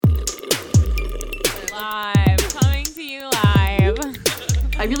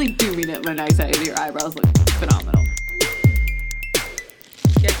I really do mean it when I say your eyebrows look phenomenal.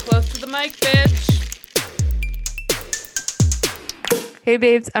 Get close to the mic, bitch. Hey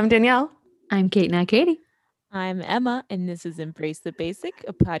babes, I'm Danielle. I'm Kate, not Katie. I'm Emma, and this is Embrace the Basic,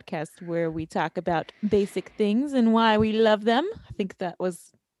 a podcast where we talk about basic things and why we love them. I think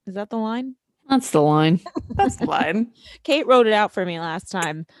is that the line? That's the line. That's the line. Kate wrote it out for me last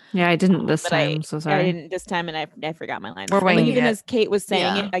time. Yeah, I didn't this but time. I'm so sorry. I didn't this time, and I forgot my line. We're And winging even it. as Kate was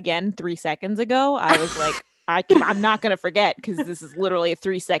saying Yeah. it again 3 seconds ago, I was like, I'm not going to forget because this is literally a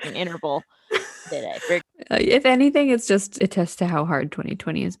 3-second interval. That I forget. If anything, it's just a test to how hard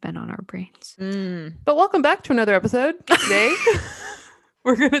 2020 has been on our brains. But welcome back to another episode. Today,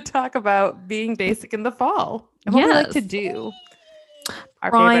 we're going to talk about being basic in the fall and what we like to Yes. do. Our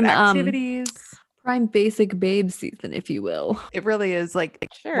Prime, favorite activities. Prime basic babe season, if you will. It really is like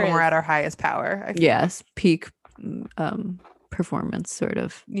Sure when we're is. at our highest power. I feel. Yes, peak performance, sort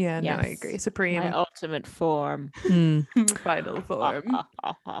of. Yeah, no, I Yes. agree. Supreme My ultimate form. final form.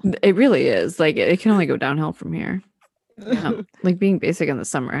 It really is. Like, it can only go downhill from here. Like being basic in the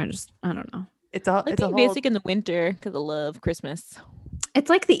summer, I don't know. It's a Like it's a being whole basic in the winter because I love Christmas.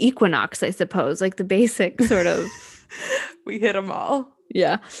 It's like the equinox, I suppose. Like the basic sort of. we hit them all.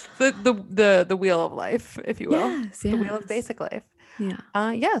 Yeah. The wheel of life, if you will. Yes, The wheel of yes. basic life.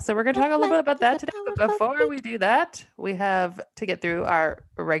 Yeah. Yeah, so we're going to talk a little bit about that today. But before we do that, we have to get through our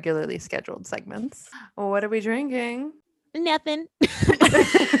regularly scheduled segments. What are we drinking? Nothing.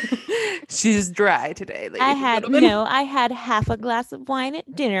 She's dry today, ladies. I and had gentlemen. I had half a glass of wine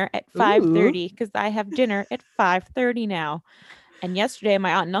at dinner at 5:30 because I have dinner at 5:30 now. And yesterday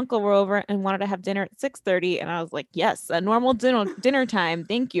my aunt and uncle were over and wanted to have dinner at 6:30, and I was like, yes, a normal dinner time,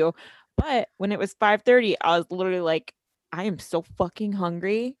 thank you. But when it was 5:30, I was literally like, I am so fucking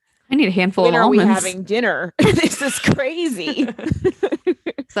hungry. I need a handful When of are we almonds. having dinner? This is crazy.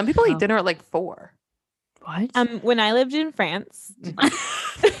 Some people Wow. eat dinner at like 4. What? When I lived in France,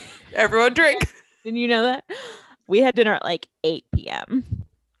 Everyone drink. didn't you know that? We had dinner at like 8 p.m.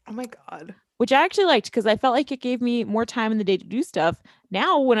 Oh my God. which I actually liked because I felt like it gave me more time in the day to do stuff.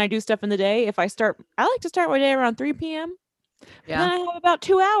 Now, when I do stuff in the day, I like to start my day around 3 p.m. And then I have about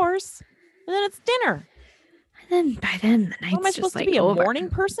 2 hours, and then it's dinner. And then by then the How am I night's supposed just to like be a over. morning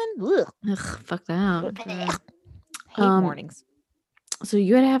person? Ugh. Ugh, fuck that. I hate Um, mornings. So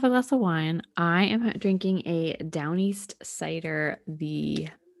you had to have a glass of wine. I am drinking a Down East cider, the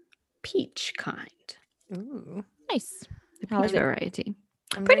peach kind. Ooh. Nice. The How peach is it? variety.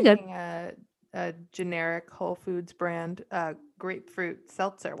 I'm Pretty good. drinking a generic Whole Foods brand grapefruit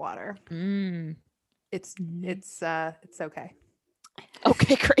seltzer water. It's okay.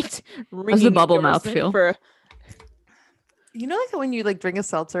 Okay, great. How's the bubble mouth endorsement feel? for- You know, like when you like drink a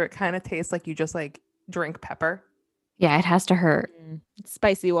seltzer, it kind of tastes like you just like drink pepper. Yeah, it has to hurt.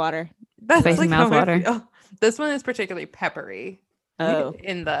 spicy water. That's Spicy how mouth I water. feel. This one is particularly peppery. Oh.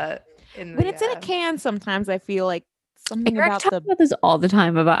 in the When it's in a can, sometimes I feel like something Eric about talks the. about this all the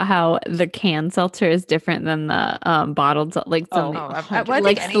time about how the canned seltzer is different than the bottled, like some well, I he think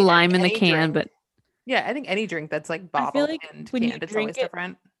likes any- the lime in the any can, drink- but Yeah, I think any drink that's like I feel bottled like and when you canned, it's drink always it-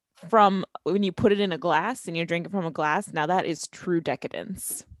 different. From when you put it in a glass and you drink it from a glass, now that is true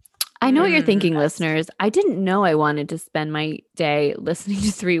decadence. I know what you're thinking, Yes. listeners. I didn't know I wanted to spend my day listening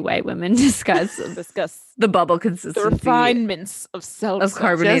to 3 white women discuss Discuss the bubble the consistency refinements of seltzer. of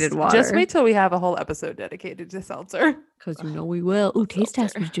carbonated Just water. wait till we have a whole episode dedicated to seltzer. Because you know we will. Ooh, taste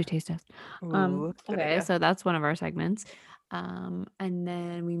test. Seltzer. We should do a taste test. Ooh, good Okay, idea. so that's one of our segments. And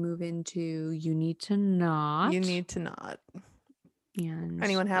then we move into You Need to Not. You need to not. And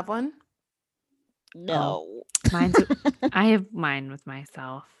Anyone have one? No. mine's I have mine with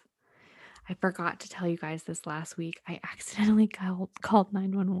myself. I forgot to tell you guys this last week. I accidentally called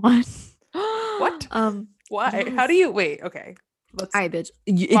 911. What? Why? How yes. do you wait? Okay. Let's I bitch.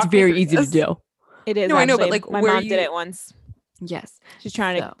 It's Walk me very through easy to this. do. It is. No, I know, but, actually. like, my where mom did you- it once. Yes. She's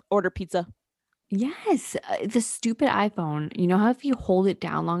trying to So- order pizza. Yes. The stupid iPhone. You know how if you hold it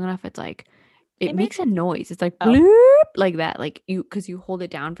down long enough, it's like it It makes a noise. It's like Oh. bloop like that. Like because you hold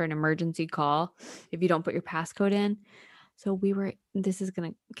it down for an emergency call if you don't put your passcode in. So this is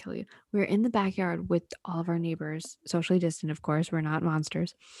gonna kill you. We were in the backyard with all of our neighbors, socially distant, of course. We're not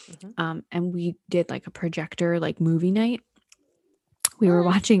monsters. Mhm. And we did like a projector like movie night. We were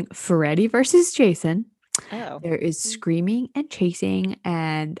Nice. watching Freddy versus Jason. Oh. There is screaming and chasing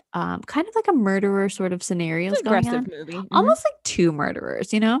and kind of like a murderer sort of scenarios It's an going aggressive on. movie. Mhm. Almost like 2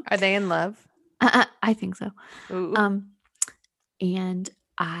 murderers, you know? Are they in love? I think so. Ooh. And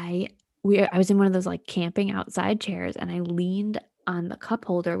I was in one of those like camping outside chairs and I leaned on the cup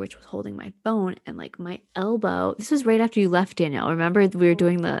holder, which was holding my phone, and like my elbow. This was right after you left, Danielle. Remember we were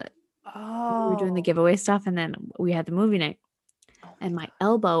doing the Oh. giveaway stuff, and then we had the movie night, and my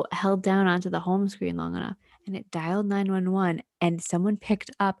elbow held down onto the home screen long enough, and it dialed 911, and someone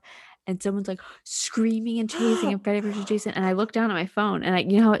picked up. And someone's like screaming and chasing and Freddy versus Jason. And I look down at my phone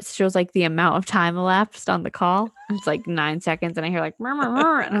and you know how it shows like the amount of time elapsed on the call? It's like 9 seconds. And I hear like, murr, murr,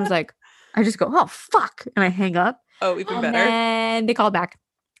 murr, and I was like, I just go, oh, fuck. And I hang up. Oh, even And better. then they called back.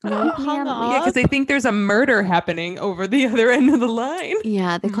 And they're like, Hung "Ma'am, up. Yeah, because they think there's a murder happening over the other end of the line.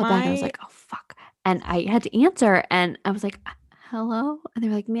 Yeah, they called back. And I was My- like, oh, fuck. And I had to answer. And I was like, hello? And they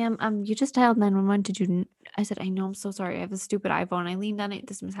were like, ma'am, you just dialed 911. Did you? I said, I know. I'm so sorry. I have a stupid iPhone. I leaned on it.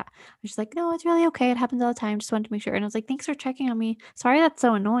 This was. She's like, no, it's really okay. It happens all the time. Just wanted to make sure. And I was like, thanks for checking on me. Sorry, that's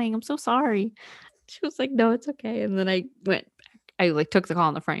so annoying. I'm so sorry. She was like, no, it's okay. And then I went back. I like took the call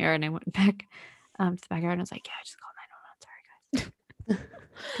in the front yard and I went back to the backyard and I was like, yeah, I just called 911. Sorry, guys.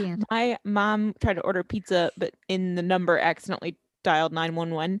 The end. My mom tried to order pizza, but in the number accidentally dialed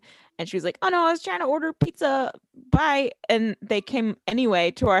 911. And she was like, oh no, I was trying to order pizza. Bye. And they came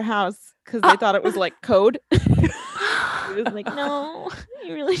anyway to our house because they thought it was like code. It was like, no,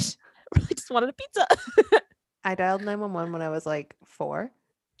 you really just wanted a pizza. I dialed 911 when I was like 4.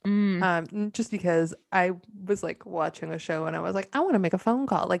 Mm. Just because I was like watching a show and I was like, I want to make a phone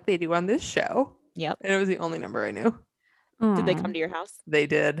call like they do on this show. Yep. And it was the only number I knew. Did they Aw. come to your house? They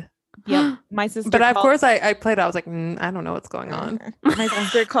did. Yep. My sister. But of called- course I played. I was like, I don't know what's going on. My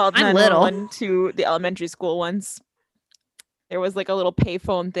sister called I'm little. 911 to the elementary school once. There was like a little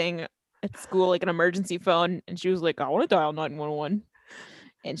payphone thing at school, like an emergency phone, and she was like, I want to dial 911.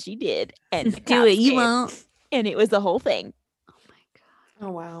 And she did. And the Do it. cops You came, won't. And it was the whole thing. Oh my god.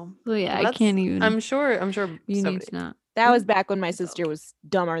 Oh wow. Well, yeah, Well, I can't even. I'm sure. you need somebody- to not. That was back when my sister was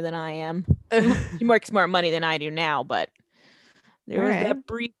dumber than I am. She makes more money than I do now, but there was Alright. that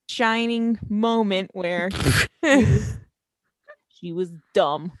brief shining moment where she was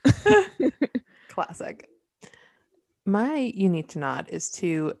dumb. Classic. My you need to nod is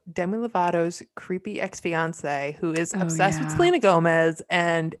to Demi Lovato's creepy ex-fiance who is Oh, obsessed with yeah. Selena Gomez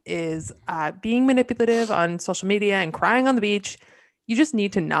and is being manipulative on social media and crying on the beach. You just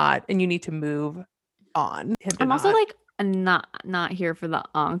need to nod and you need to move on. Him to I'm also nod. like not here for the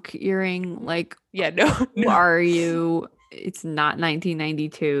Ankh earring. Like, yeah, no, who no. are you? It's not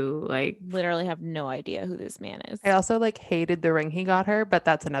 1992. Like, Literally have no idea who this man is. I also like hated the ring he got her, but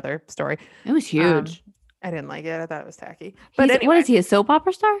that's another story. it was huge. I didn't like it. I thought it was tacky. But He's- anyway, what is he? A soap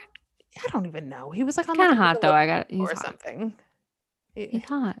opera star? I don't even know. He was like on Kind of like, hot though. I got. He's or hot. something. He's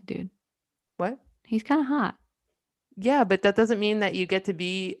hot, dude. What? He's kind of hot. Yeah, but that doesn't mean that you get to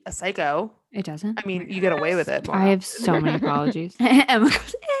be a psycho. It doesn't. I mean, you get away with it. more I have often. so many apologies. Emma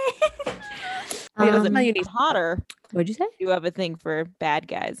goes, It doesn't Um, make you hotter. what'd you say? You have a thing for bad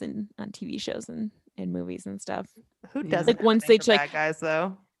guys and on TV shows and movies and stuff. Who Yeah. doesn't? Like, have once a they thing for check- bad guys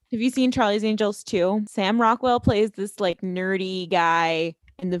though. Have you seen Charlie's Angels 2? Sam Rockwell plays this like nerdy guy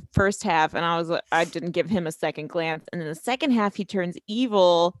in the first half, and I was like, I didn't give him a second glance. And in the second half, he turns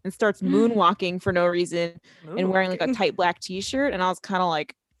evil and starts moonwalking for no reason and wearing like a Moonwalking. tight black t-shirt. And I was kind of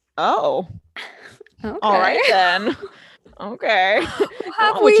like, oh, Okay. all right then. Okay.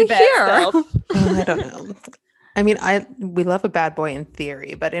 Have On with your we bad here? self. I don't know. I mean, we love a bad boy in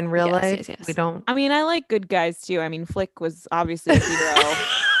theory, but in real Yes, life, yes, yes. we don't. I mean, I like good guys too. I mean, Flick was obviously a hero.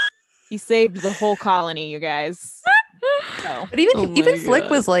 He saved the whole colony, you guys. So. But even Oh my even Flick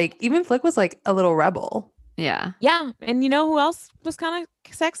God. was like a little rebel. Yeah. Yeah, and you know who else was kind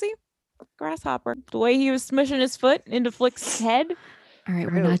of sexy? Grasshopper. The way he was smushing his foot into Flick's head. All right,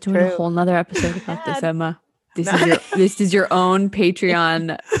 True, we're not doing a true. whole nother episode about this, Bad. Emma. This No. is your own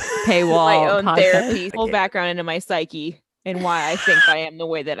Patreon paywall My own podcast. therapy, full Okay. background into my psyche and why I think I am the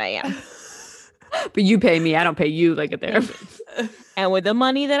way that I am. But you pay me. I don't pay you like a therapist. And with the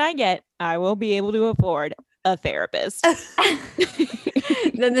money that I get, I will be able to afford a therapist.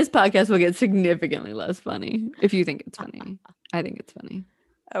 Then this podcast will get significantly less funny. If you think it's funny. I think it's funny.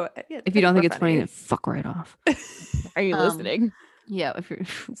 Oh, yeah, If you don't think we're it's funny, then fuck right off. Are you Um, listening? Yeah, if you're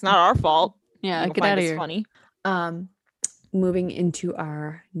It's not our fault. yeah, You'll get find out of this here. funny. Moving into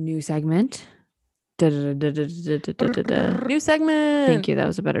our new segment. Da-da-da-da-da-da-da-da-da. New segment. Thank you. That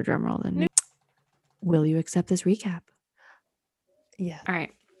was a better drum roll than. Will you accept this recap? Yeah. All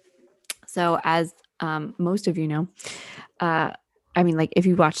right. So, as most of you know, I mean, like if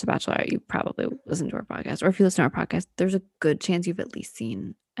you watch The Bachelor, you probably listen to our podcast, or if you listen to our podcast, there's a good chance you've at least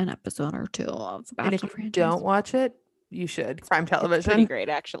seen an episode or two of The And Bachelor if you franchise. don't watch it, you should. Prime It's pretty television. great,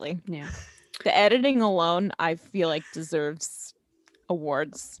 actually. Yeah. The editing alone, I feel like deserves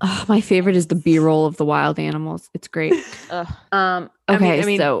awards. Oh, my favorite is the B-roll of the wild animals. It's great. Ugh. Okay,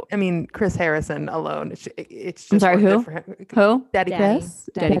 I mean, Chris Harrison alone. It's just I'm sorry, worth it who? for him. Who? Daddy Daddy. Chris.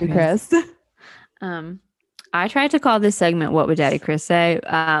 Daddy Chris. I tried to call this segment "What Would Daddy Chris Say?"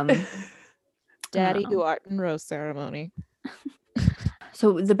 Daddy know. who art and rose ceremony.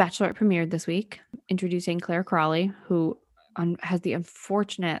 So The Bachelorette premiered this week, introducing Claire Crawley, who has the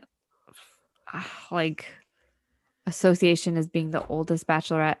unfortunate association as being the oldest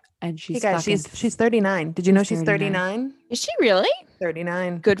Bachelorette, and Hey she's guys, she's 39. Did you know she's 39? Is she really?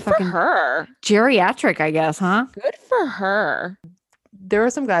 39. Good for Fucking- her. geriatric, I guess, huh? Good for her. There are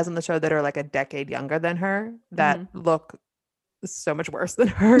some guys on the show that are like a decade younger than her that look so much worse than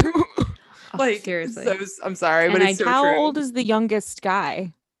her. Oh, seriously. So, I'm sorry, And but it's so How true. old is the youngest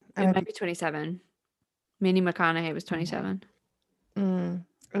guy? I It might might be 27. Manny McConaughey was 27.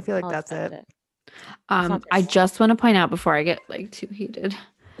 I feel like I'll that's accept it. not I their just want to point out before I get too heated.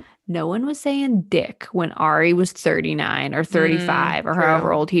 No one was saying dick when Ari was 39 or 35 or true.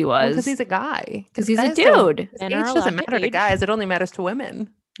 however old he was. Because he's a guy. Because he's a guys don't- dude. Age Men are doesn't allowed to matter to age. guys. It only matters to women.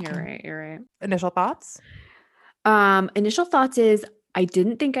 You're right. Initial thoughts? Initial thoughts is I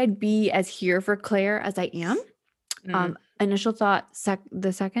didn't think I'd be as here for Claire as I am. Initial thought,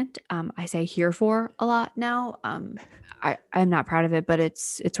 the second, I say here for a lot now. I'm not proud of it, but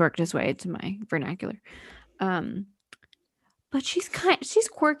it's worked its way to my vernacular. But she's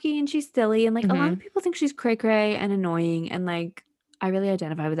quirky and she's silly, and a lot of people think she's cray cray and annoying, and I really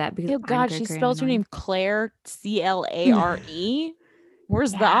identify with that because Oh I'm God, she cray-cray and spells her annoying. name Claire Clare.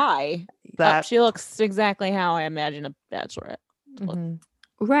 Where's the Yeah. I? That She looks exactly how I imagine a bachelorette. mhm.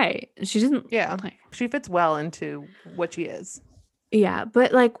 Right. She doesn't. Yeah. like- She fits well into what she is. Yeah,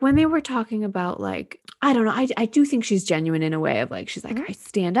 but when they were talking about I don't know, I do think she's genuine in a way of she's Mhm. I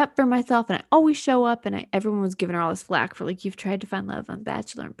stand up for myself and I always show up, and everyone was giving her all this flack for you've tried to find love on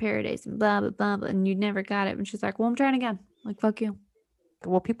Bachelor in Paradise and blah blah blah, and you never got it, and she's like, well, I'm trying again. Fuck you.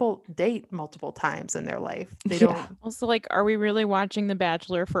 Well, people date multiple times in their life. They Yeah. Also, are we really watching The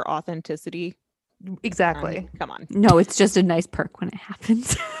Bachelor for authenticity? don't exactly. Come on. No, it's just a nice perk when it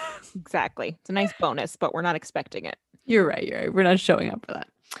happens. Exactly. It's a nice bonus, but we're not expecting it. You're right. We're not showing up for that.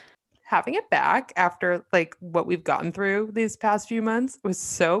 Having it back after what we've gotten through these past few months was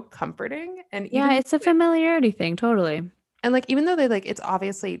so comforting. And Yeah, even, it's a familiarity thing, totally. and even though they it's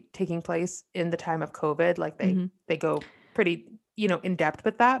obviously taking place in the time of COVID, they go pretty in depth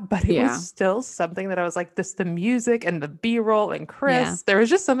with that, but it Yeah. was still something that I was the music and the B-roll and Chris. Yeah. There was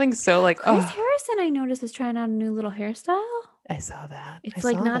just something so Chris oh, Harrison, I noticed, is trying out a new little hairstyle. I saw that. It's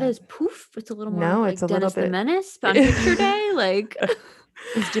I saw not that. as poof. It's a little more No, it's a little Dennis the bit- Menace on picture day,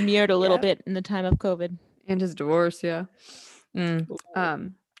 He's demurred a little Yeah. bit in the time of COVID. and his divorce. Yeah.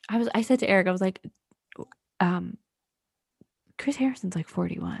 I said to Eric, I was like, Chris Harrison's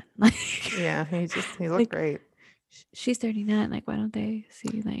 41. Yeah, he looked Like, great. she's 39. Why don't they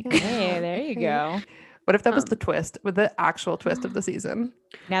see Hey, there you go. What if that was Um, the twist, with the actual twist of the season?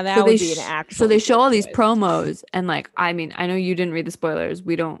 Now that so would they be an sh- actual. so they show all these twist. promos, and I know you didn't read the spoilers.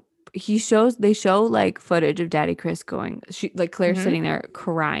 We don't. They show footage of Daddy Chris going. Claire Mhm. sitting there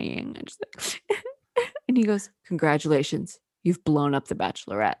crying, and just and he goes, "Congratulations, you've blown up the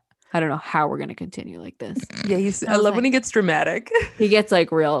Bachelorette. I don't know how we're gonna continue like this." Yeah, I I was love when like- he gets dramatic. He gets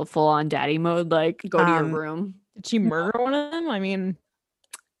real full on daddy mode. Go to your Um, room. Did she murder one of them? I mean,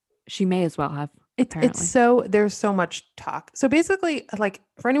 She may as well have. It's apparently. there's so much talk. So basically,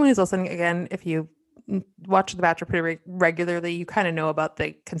 for anyone who's listening, again, if you watch The Bachelor pretty regularly, you kind of know about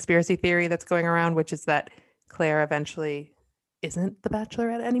the conspiracy theory that's going around, which is that Claire eventually isn't the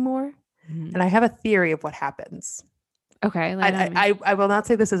Bachelorette anymore. Mhm. And I have a theory of what happens. Okay. lay it on me. I will not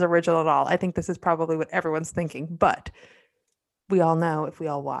say this is original at all. I think this is probably what everyone's thinking, but we all know, if we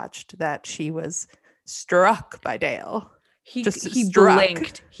all watched, that she was struck by Dale. He just he struck.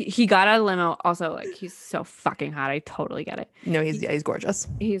 blinked. He got out of the limo. Also, he's so fucking hot. I totally get it. No, he's gorgeous.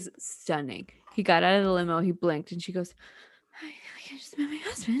 He's stunning. He got out of the limo. He blinked, and she goes, "I just met my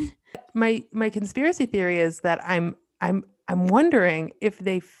husband." My conspiracy theory is that I'm wondering if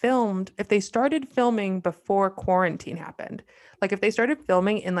they started filming before quarantine happened. If they started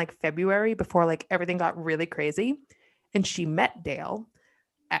filming in February before everything got really crazy, and she met Dale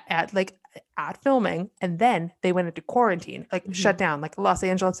at filming, and then they went into quarantine, shut down, Los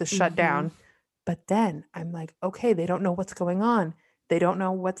Angeles is shut down. But then I'm okay, they don't know what's going on. They don't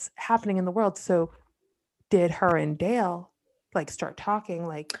know what's happening in the world. So did her and Dale like start talking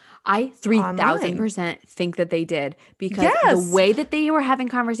like I 3000% think that they did because Yes. the way that they were having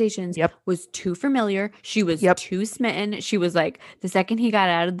conversations Yep. was too familiar. She was Yep. too smitten. She was like, the second he got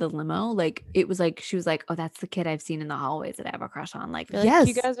out of the limo, like it was like she was like, oh, that's the kid I've seen in the hallways that I have a crush on. Like, I feel like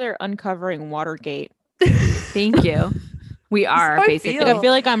you Yes. guys are uncovering Watergate. thank you. We are how I basically. Like, I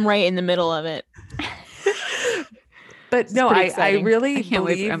feel like I'm right in the middle of it. But It's no, pretty I exciting. really I can't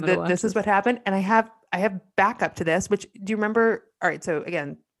wait for believe Emma to that watch this is this. what happened. And I have backup to this, which do you remember? All right. So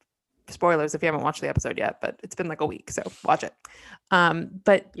again, spoilers if you haven't watched the episode yet, but it's been like a week. So watch it.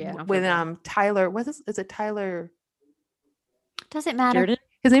 But Yeah, don't when feel bad. Tyler, is it Tyler? Doesn't matter. Jordan?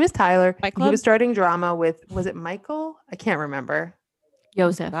 His name is Tyler. Fight He Club? was starting drama with, was it Michael? I can't remember.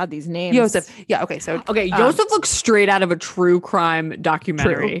 Joseph. God, these names. Joseph. Yeah. Okay. So Okay, Joseph looks straight out of a true crime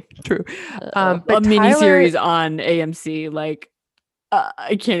documentary. true. Uh, But a mini Tyler- series on AMC. Like,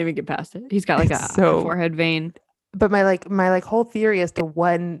 I can't even get past it. He's got like a So- forehead vein. But my whole theory as to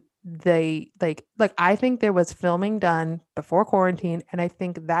when they like I think there was filming done before quarantine, and I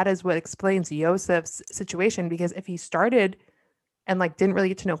think that is what explains Yosef's situation, because if he started and like didn't really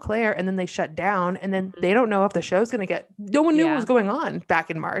get to know Claire and then they shut down and then they don't know if the show's gonna get, no one knew what Yeah. was going on back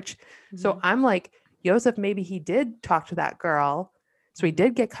in March. So I'm like, Yosef, maybe he did talk to that girl. So he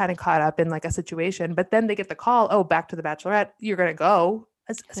did get kind of caught up in like a situation, but then they get the call, oh, back to the Bachelorette, you're gonna go.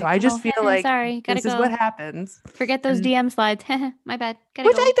 So I just feel like sorry, this is what happens. Forget those and- DM slides. My bad. Gotta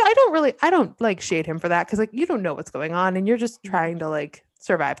Which go. I don't like shade him for that, because like you don't know what's going on and you're just trying to like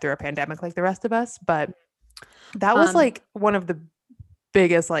survive through a pandemic like the rest of us. But that was like one of the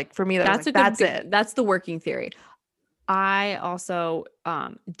biggest, like for me, That's a good that's thea- it. That's the working theory. I also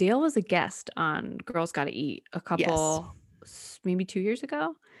Dale was a guest on Girls Gotta Eat a couple maybe 2 years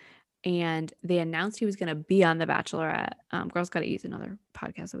ago, and they announced he was going to be on The Bachelorette. Girls Gotta Eat is another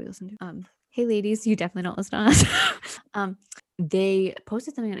podcast that we listen to. Hey ladies, you definitely don't listen to us. They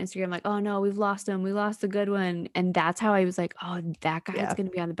posted something on Instagram like, oh no, we've lost him, we lost a good one, and that's how I was like, oh, that guy's Yeah. going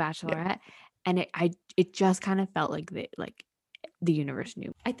to be on The Bachelorette. And it just kind of felt like the universe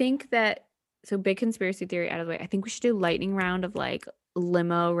knew. I think that, so big conspiracy theory out of the way, I think we should do lightning round of like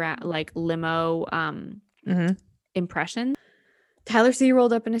limo Mhm. impressions. Tyler C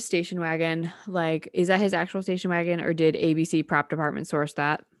rolled up in a station wagon. Like, is that his actual station wagon, or did ABC prop department source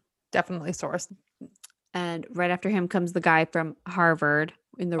that? Definitely sourced. And right after him comes the guy from Harvard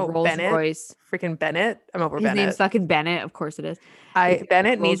in the Oh, Rolls Bennett? Royce. Freaking Bennett. I'm over His name's Bennett. fucking Bennett. Of course it is.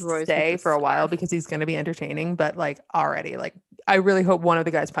 Bennett Rolls needs Royce to with stay the for a while scarf. because he's going to be entertaining, but like already, like I really hope one of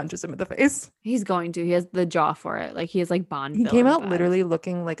the guys punches him in the face. He's going to. He has the jaw for it. Like, he has like Bond. He came villain out vibes. literally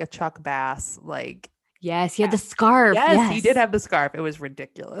looking like a Chuck Bass. Like, Yes, he had the scarf. yes, he did have the scarf. It was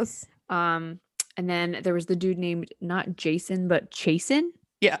ridiculous. And then there was the dude named not Jason but Chasen.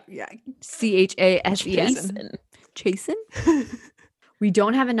 Yeah. CHASEN. Chasen. We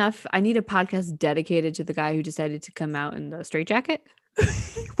don't have enough. I need a podcast dedicated to the guy who decided to come out in the straitjacket.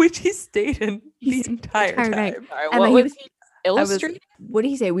 Which he stayed in He's- the entire entire night. time. Sorry, Emma, what he was was- he illustrating? What did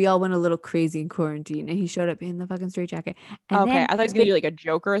he say? We all went a little crazy in quarantine, and he showed up in the fucking straitjacket. And Okay, then I thought he was gonna do like a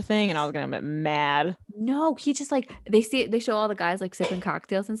Joker thing, and I was gonna get mad. no, he just like they show all the guys like sipping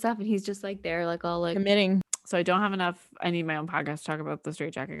cocktails and stuff, and he's just like there, like all like. Committing. So I don't have enough. I need my own podcast to talk about the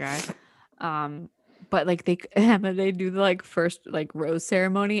straitjacket guy. But like they do the like first like rose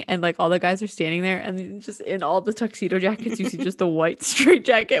ceremony, and like all the guys are standing there, and just in all the tuxedo jackets, you see just the white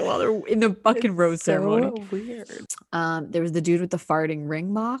straitjacket while they're in the fucking rose ceremony. Weird. There was the dude with the farting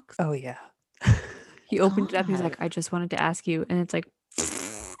ring box. Oh yeah. He opened it up. He's God. like, I just wanted to ask you, and it's like,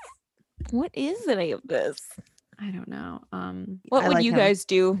 What is any of this? I don't know. What I would like you him. guys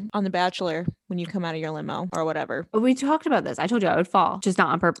do on The Bachelor when you come out of your limo or whatever? But we talked about this. I told you I would fall, just not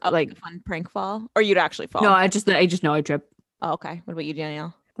on purpose. Oh, Like, a fun prank fall, or you'd actually fall? no, I just know I trip. Oh, okay. What about you,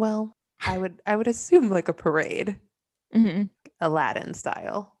 Danielle? Well, I would assume like a parade, Mm-hmm. Aladdin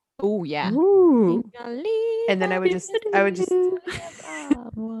style. Oh yeah. Ooh. And then I would just look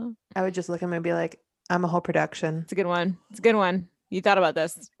at him and be like, I'm a whole production. It's a good one. It's a good one. You thought about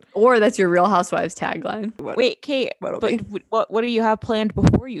this. Or that's your Real Housewives tagline. Wait, Kate. what'll But be? what do you have planned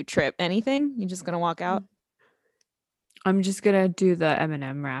before you trip? Anything? You just gonna walk out? I'm just gonna do the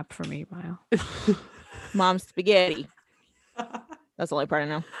Eminem rap from 8 Mile. Mom's spaghetti. That's the only part I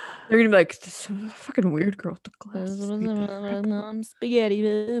know. They're gonna be like, this fucking weird girl with the glasses. Mom's spaghetti.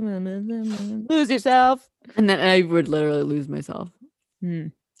 Lose yourself. And then I would literally lose myself. Hmm.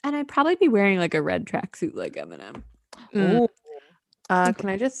 And I'd probably be wearing like a red tracksuit like Eminem. Mm. Ooh. Can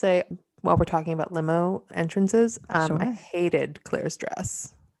I just say, while we're talking about limo entrances, I Sure. hated Claire's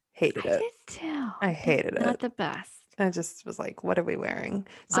dress. Hated it. too. I hated Not it. the best. I just was like, what are we wearing?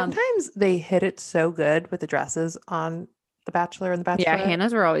 Sometimes they hit it so good with the dresses on The Bachelor and the Bachelorette. Yeah,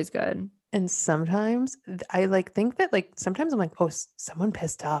 Hannah's were always good. And sometimes I like think that like sometimes I'm like, oh, someone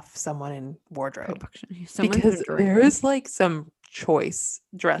pissed off someone in wardrobe Someone's because been drinking. there's like some choice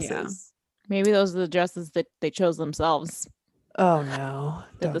dresses. Maybe those are the dresses that they chose themselves Oh no,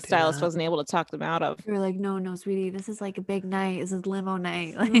 that don't the do stylist that. wasn't able to talk them out of. You're like, no, sweetie, this is like a big night. This is limo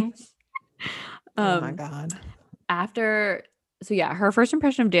night. Like, Oh my god. After, so yeah, her first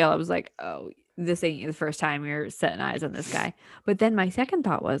impression of Dale, I was like, oh, this ain't the first time you're setting eyes on this guy. But then my second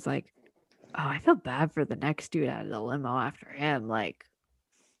thought was like, oh, I feel bad for the next dude out of the limo after him. Like,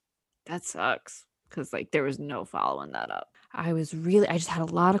 that sucks. Because like there was no following that up. I just had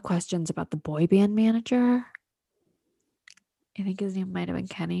a lot of questions about the boy band manager. I think his name might have been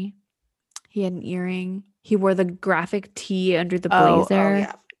Kenny. He had an earring. He wore the graphic tee under the blazer.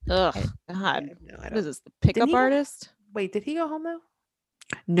 yeah. Ugh, I God. have no What idea. is this, the pickup he go- artist? Wait, did he go home though?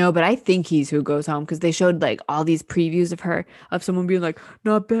 No, but I think he's who goes home because they showed like all these previews of her, of someone being like,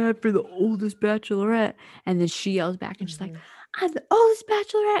 not bad for the oldest bachelorette. And then she yells back and she's like, I'm the oldest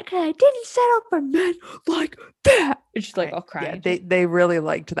bachelorette because I didn't settle for men like that. And she's like, Right. all crying. Yeah, they really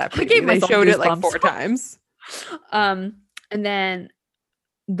liked that I gave preview. They myself showed it like goosebumps. 4 times. And then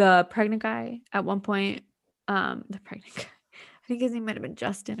the pregnant guy at one point, the pregnant guy, I think his name might have been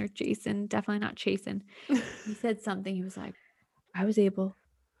Justin or Jason, definitely not Chasen. He said something. He was like, I was able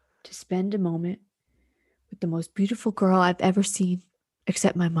to spend a moment with the most beautiful girl I've ever seen,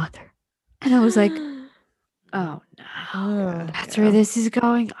 except my mother. And I was like, oh no, Oh, that's yeah. where this is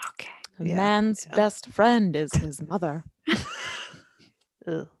going. Okay. a Yeah, man's yeah. best friend is his mother.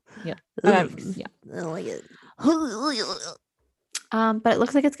 Ugh. Yeah. Ugh. Yeah. I don't like it. But it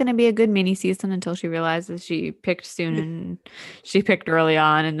looks like it's going to be a good mini season until she realizes she picked soon and she picked early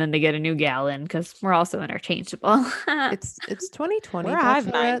on, and then they get a new gal in because we're also interchangeable. It's 2020 We're a hive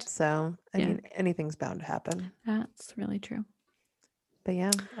Bachelorette, mind. so I Yeah. mean anything's bound to happen. That's really true. But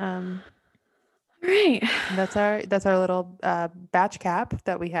yeah, Right. that's our little batch cap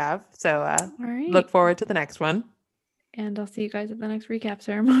that we have. So All right. look forward to the next one. And I'll see you guys at the next recap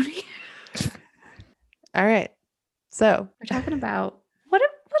ceremony. All right. So We're talking about what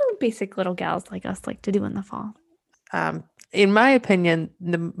do basic little gals like us like to do in the fall? in my opinion,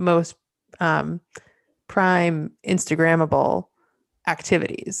 the most prime Instagrammable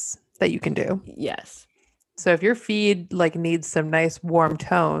activities that you can do. Yes. So if your feed like needs some nice warm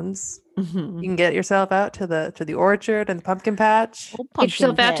tones, Mm-hmm. you can get yourself out to the orchard and the pumpkin patch Old Get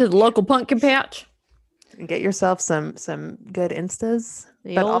yourself pumpkin out to patch. the local pumpkin patch. and get yourself some good instas.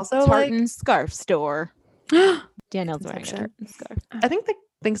 The but old also, like- tartan scarf store. Danielle's wearing a Conception. tartan scarf. I think the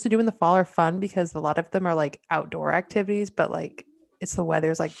things to do in the fall are fun because a lot of them are like outdoor activities, but like it's the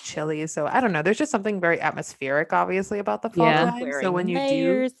weather's like chilly. So I don't know. There's just something very atmospheric, obviously, about the fall Yeah. time. So Wearing when you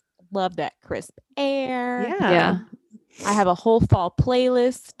layers, love that crisp air. do, Yeah. I have a whole fall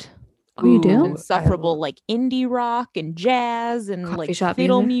playlist. Oh, you do? Ooh. Insufferable I- like indie rock and jazz and Coffee like shop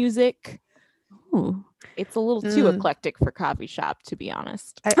fiddle music. Ooh. It's a little too Mm. eclectic for coffee shop, to be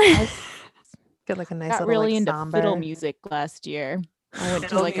honest. I get like a nice Got little really like, into somber. fiddle music last year. I went to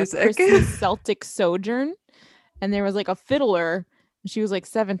Fiddle like music. a Christmas Celtic sojourn, and there was like a fiddler. And she was like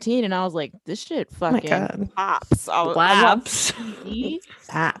 17, and I was like, "This shit Oh my fucking god. pops." I watched Slaps. TV,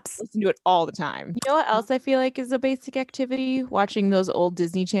 Paps. listen to it all the time. You know what else I feel like is a basic activity? Watching those old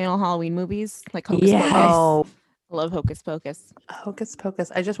Disney Channel Halloween movies, like Hocus Yes. Pocus. Oh, I love Hocus Pocus. Hocus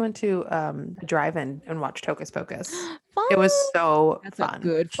Pocus. I just went to a drive-in and watched Hocus Pocus. Fun. It was so That's fun. a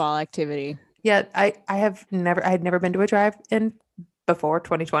good fall activity. Yeah, I had never been to a drive-in before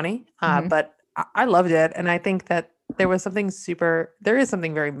 2020, Mhm. but I loved it, and I think that there is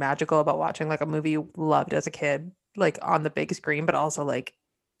something very magical about watching like a movie you loved as a kid, like on the big screen, but also like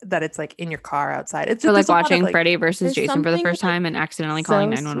that it's like in your car outside. It's So just like there's a lot of, watching like, Freddy versus there's Jason for the something, first like, time and accidentally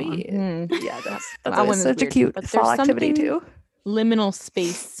calling so 911. sweet. Mm. Yeah, that's That always one is such a weird, cute but there's fall activity something too. Liminal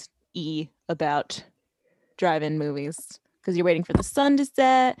space-y about drive-in movies because you're waiting for the sun to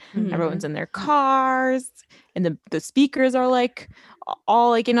set. Mhm. Everyone's in their cars, and the speakers are like all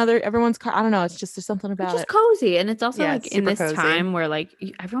like in everyone's car. I don't know. It's just there's something It's about just it. cozy, and it's also Yeah, like it's in super this cozy. time where like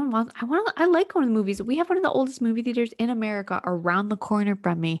everyone wants. I like going to the movies. We have one of the oldest movie theaters in America around the corner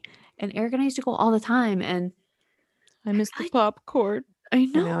from me, and Eric and I used to go all the time. And I miss the really- popcorn. I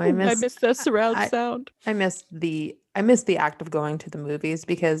know, know, I miss- the surround I- sound. I miss the act of going to the movies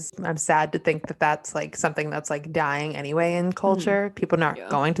because I'm sad to think that that's like something that's like dying anyway in culture. People not Yeah.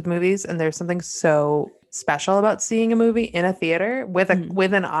 going to the movies, and there's something so special about seeing a movie in a theater with Mhm.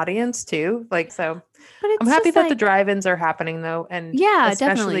 with an audience too. Like so, But it's I'm happy just that the like- drive-ins are happening though, and Yeah,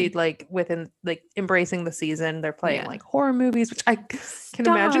 especially definitely. like within like embracing the season, they're playing Yeah. like horror movies, which I can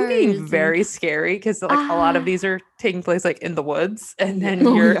imagine being Stars and- very scary because like a lot of Ah. these are taking place like in the woods, and then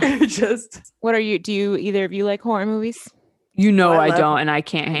Oh, you're yeah. just What are you? Do you either of you like horror movies? You know I I love- don't, and I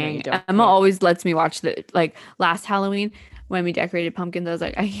can't I know you hang. don't. Emma Yeah. always lets me watch the like last Halloween when we decorated pumpkins. I was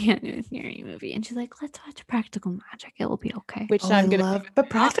like, I can't do a scary movie, and she's like, let's watch Practical Magic. It will be okay. Which Oh, I'm I gonna. love, but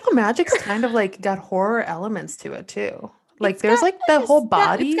Practical Magic's kind of like got horror elements to it too. Like It's there's got like the a whole s-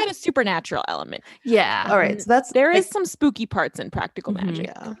 body. It's got a supernatural element. Yeah, All right, so that's There is like, some spooky parts in Practical Mhm. Magic.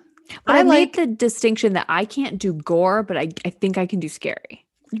 yeah. but I, I made like the distinction that I can't do gore, but I think I can do scary.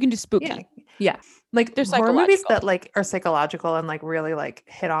 You can do spooky. yeah. Yeah. Like They're horror movies psychological. that like are psychological and like really like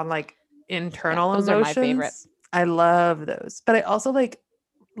hit on like internal those are my favorite. emotions. I love those. But I also like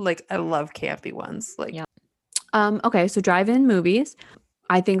I love campy ones. Like Yeah. Okay, so drive-in movies.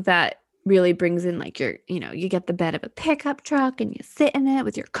 I think that really brings in like you get the bed of a pickup truck and you sit in it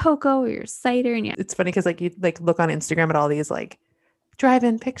with your cocoa or your cider and you it's funny because like you like look on Instagram at all these like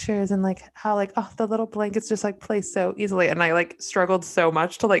drive-in pictures and like how like the little blankets just like place so easily, and I like struggled so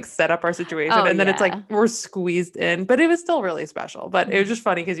much to like set up our situation, Oh, and then it's like yeah. we're squeezed in, but it was still really special. But it was just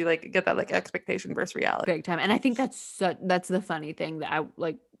funny because you like get that like expectation versus reality. big time. And I think that's the funny thing that I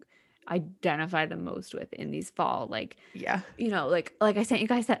like identify the most with in these fall like Yeah, like I sent you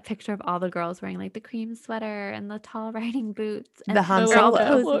guys that picture of all the girls wearing like the cream sweater and the tall riding boots and The Han they're all Solo.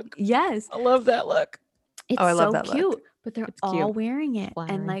 cozy. Look. Yes, I love that look. it's I love so that look. cute, but they're It's all cute. wearing it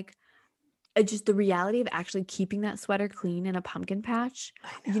Flattering. and like just the reality of actually keeping that sweater clean in a pumpkin patch.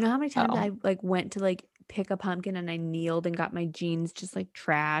 You know how many times Oh. I like went to like pick a pumpkin and I kneeled and got my jeans just like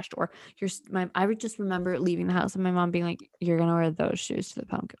trashed, or I would just remember leaving the house and my mom being like, "You're gonna wear those shoes to the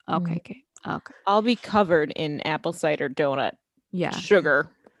pumpkin." Okay, okay, okay, I'll be covered in apple cider donut yeah, sugar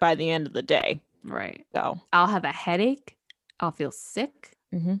by the end of the day. right. So I'll have a headache, I'll feel sick,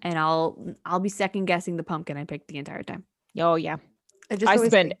 Mhm. and I'll be second guessing the pumpkin I picked the entire time. oh yeah. I just I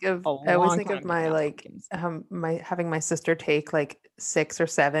always spend think of a I always long think of time my picking out like pumpkins. my having my sister take like 6 or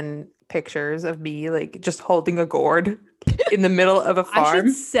 7 pictures of me like just holding a gourd in the middle of a I farm.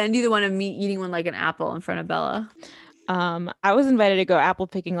 should send you the one of me eating one like an apple in front of Bella. I was invited to go apple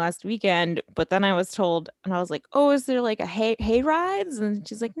picking last weekend, but then I was told, and I was like, "Oh, is there like a hay rides?" And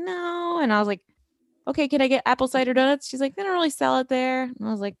she's like, "No," and I was like, "Okay, can I get apple cider donuts?" She's like, "They don't really sell it there," and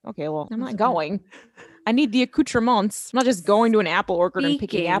I was like, "Okay, well, I'm not going. I need the accoutrements. I'm not just going to an apple orchard and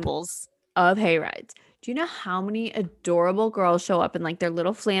picking Speaking apples." Of hay rides. Do you know how many adorable girls show up in like their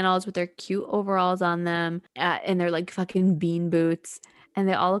little flannels with their cute overalls on them and their like fucking bean boots, and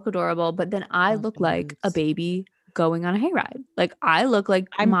they all look adorable, but then I Love look bean like a boots. baby going on a hayride. Like I look like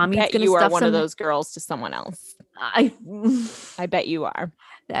I mommy's bet gonna you are stuff one some of those girls to someone else. I I bet you are.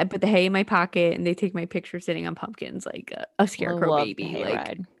 I put the hay in my pocket and they take my picture sitting on pumpkins like a scarecrow Love the baby. Like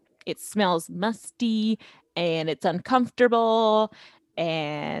hayride. It smells musty and it's uncomfortable,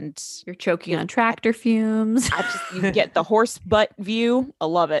 and you're choking on tractor fumes. you get the horse butt view. I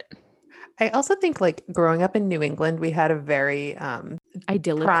love it. I also think like growing up in New England, we had a very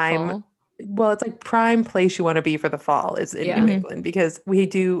Idyllic prime fall. well, it's like prime place you want to be for the fall is in Yeah. New Mhm. England because we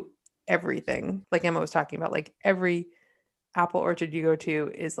do everything. Like Emma was talking about, like every apple orchard you go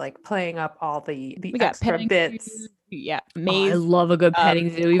to is like playing up all the We got extra petting bits. zoos, yeah, Oh, I maze love a good petting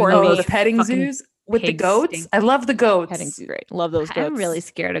zoo. Even corn though Oh, those the petting fucking zoos with the pigs goats. stink. I love the goats. petting zoo. Great, love those goats. I'm really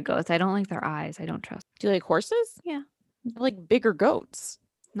scared of goats. I don't like their eyes. I don't trust. Do you like horses? Yeah. They're like bigger goats.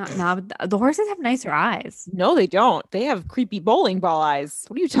 Not now. The horses have nicer eyes. No, they don't. They have creepy bowling ball eyes.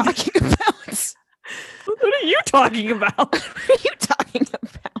 What are you talking about? What are you talking about? What are you talking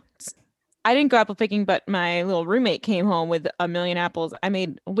about? I didn't go apple picking, but my little roommate came home with a million apples. I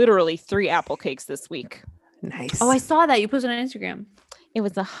made literally 3 apple cakes this week. Nice. Oh, I saw that you posted on Instagram. It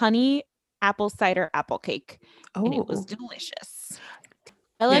was a honey apple cider apple cake, and it was Oh. delicious.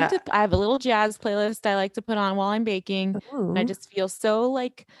 I like Yeah. to. I have a little jazz playlist I like to put on while I'm baking. And I Ooh. just feel so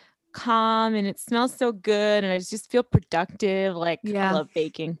like calm, and it smells so good, and I just feel productive. Like Yeah. I love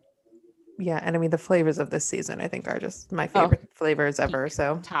baking. Yeah, and I mean the flavors of this season I think are just my Oh. favorite flavors ever.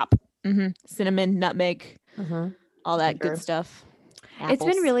 So Top. Cinnamon, nutmeg, mhm. all that Sugar. good stuff. It's been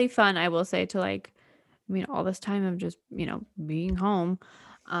Apples. really fun, I will say, to like, I mean, all this time of just, being home.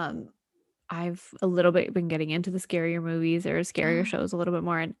 I've a little bit been getting into the scarier movies or scarier shows a little bit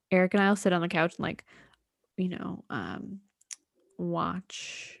more. And Eric and I will sit on the couch and like,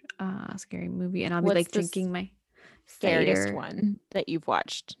 watch a scary movie, and I'll be What's like the drinking my scariest cider. one that you've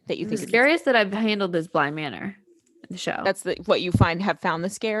watched that you The think is scariest that I've handled is Blind Manor, the show. that's what you have found the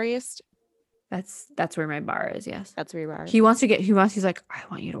scariest? That's where my bar is. Yes. That's where you are. He's like, I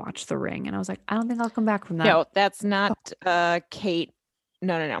want you to watch The Ring. And I was like, I don't think I'll come back from that. No, that's not Kate.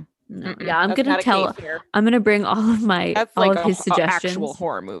 No. No. Mm-mm. Yeah, I'm That's going not to a tell, Kate fear. I'm going to bring all of That's all like of his a suggestions. actual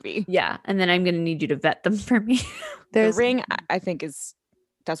horror movie. Yeah. And then I'm going to need you to vet them for me. There's The Ring, I think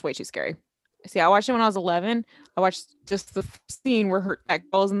that's way too scary. See, I watched it when I was 11. I watched just the scene where that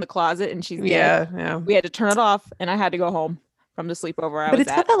girl's in the closet and she's dead. yeah. We had to turn it off, and I had to go home from the sleepover I But was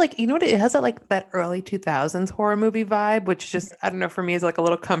it's got at. that like, you know what, it has that like that early 2000s horror movie vibe, which just, I don't know, for me is like a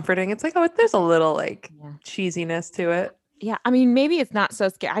little comforting. It's like, oh, there's a little like Yeah. cheesiness to it. Yeah, I mean, maybe it's not so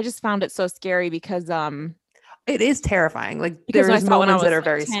scary. I just found it so scary because It is terrifying. Like Because when I there's saw it when I moments that was, are like,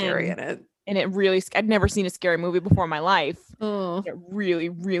 very 10, scary in it. and it really I'd never seen a scary movie before in my life. Oh. It really,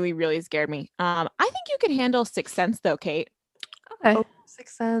 really, really scared me. I think you could handle Sixth Sense though, Kate. Okay. Oh,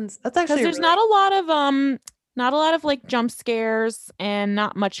 Sixth Sense. That's Because actually there's not a lot of like jump scares and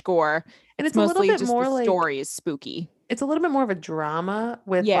not much gore. and it's a little Mostly bit just more the like story is spooky. it's a little bit more of a drama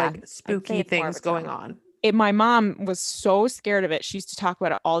with Yeah, like spooky it's more of things a going drama. on. My mom was so scared of it. She used to talk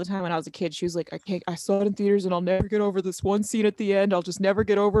about it all the time when I was a kid. She was like, I saw it in theaters and I'll never get over this one scene at the end. I'll just never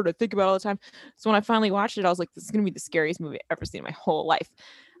get over it. I think about it all the time. So when I finally watched it, I was like, this is going to be the scariest movie I've ever seen in my whole life.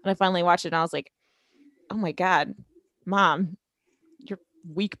 And I finally watched it and I was like, oh my God, Mom, you're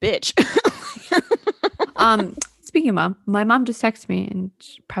a weak bitch. Speaking of mom, my mom just texted me and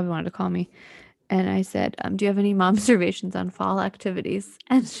she probably wanted to call me. And I said, do you have any mom observations on fall activities?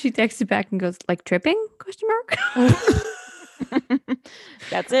 And she texted back and goes, like tripping? Question mark.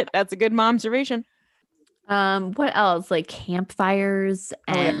 That's it. That's a good mom observation. What else? Like campfires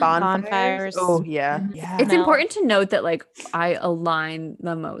Oh, yeah, and bonfires. Oh yeah. Mhm. Yeah. it's Smell. important to note that like I align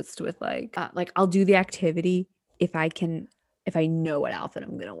the most with like I'll do the activity if I know what outfit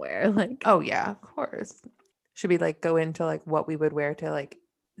I'm gonna wear. Like Oh yeah, of course. Should we like go into like what we would wear to like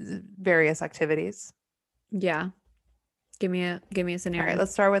various activities? yeah. Give me a All scenario. right,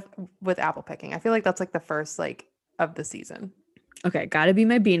 let's start with apple picking. I feel like that's like the first like of the season. Okay, gotta be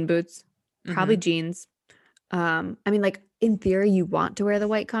my bean boots. Probably Mm-hmm. jeans. I mean, like in theory, you want to wear the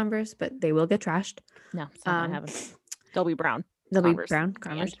white Converse, but they will get trashed. No, it's not gonna happen. They'll be brown. They'll Converse be brown at the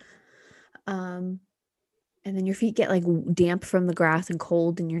Converse. end. And then your feet get like damp from the grass and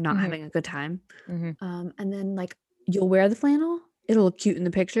cold, and you're not Mhm. having a good time. Mhm. And then like you'll wear the flannel. It'll look cute in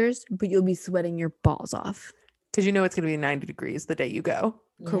the pictures, but you'll be sweating your balls off. Because you know it's gonna be 90 degrees the day you go.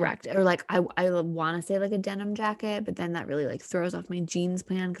 Yeah. Correct. Or like I want to say like a denim jacket, but then that really like throws off my jeans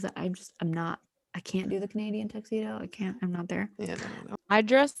plan because I can't do the Canadian tuxedo. I'm not there. Yeah, no. I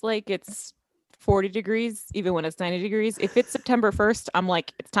dress like it's 40 degrees, even when it's 90 degrees. If it's September 1st, I'm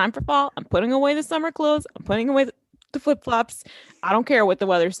like, it's time for fall. I'm putting away the summer clothes. I'm putting away the flip flops. I don't care what the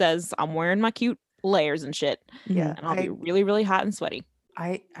weather says. I'm wearing my cute layers and shit. Yeah, And I'll be really, really hot and sweaty.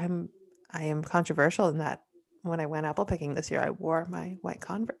 I am controversial in that when I went apple picking this year, I wore my white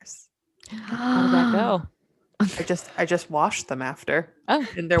Converse. How did that go? I just washed them after. Oh,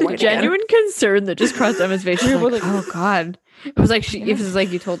 And they're The white again. genuine concern that just crossed Emma's face. She's We were like, like- oh God. It was like it was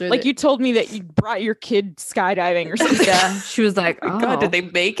like you told her like that- you told me that you brought your kid skydiving or something. Yeah. She was like, Oh oh, my God, did they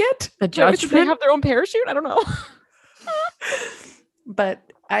make it? a Did they judgment? have their own parachute? I don't know. But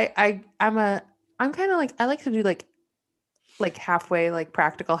I'm kind of like, I like to do like halfway, like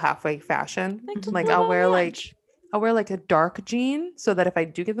practical halfway fashion. Like I'll wear like a dark jean so that if I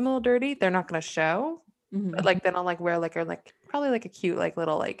do get them a little dirty, they're not gonna show. Mhm. But like then I'll like wear like probably like a cute like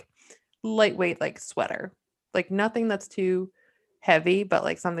little like lightweight like sweater. Like nothing that's too heavy, but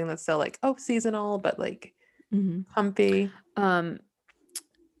like something that's still like seasonal, but like Mhm. comfy.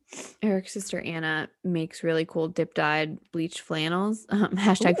 Eric's sister Anna makes really cool dip dyed bleached flannels.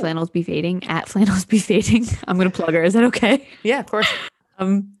 Hashtag Ooh. flannels be fading at flannels be fading. I'm gonna plug her. Is that okay? Yeah, of course.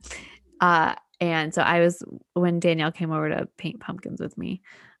 And so when Danielle came over to paint pumpkins with me,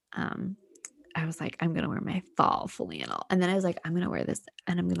 I was like, I'm gonna wear my fall flannel. And then I was like, I'm gonna wear this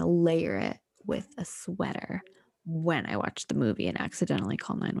and I'm gonna layer it with a sweater when I watch the movie and accidentally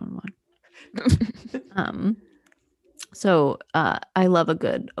call 911. So I love a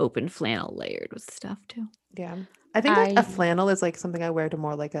good open flannel layered with stuff too. Yeah. I think like I- a flannel is like something I wear to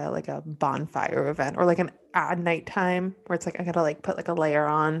more like a bonfire event or like an at nighttime where it's like I gotta like put like a layer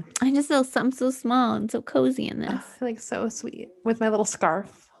on. I just feel something so small and so cozy in this. Like so sweet with my little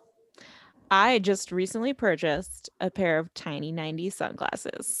scarf. I just recently purchased a pair of tiny 90s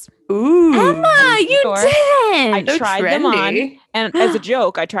sunglasses. Ooh. Emma, you Sure. didn't. I So tried them on, trendy. and as a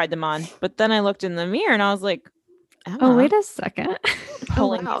joke, I tried them on. But then I looked in the mirror and I was like, Oh, Emma, wait a second.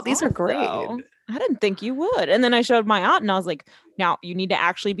 pulling wow, these these are off, great. though. I didn't think you would. And then I showed my aunt, and I was like, "Now you need to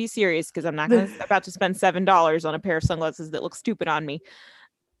actually be serious because I'm not about to spend $7 on a pair of sunglasses that look stupid on me."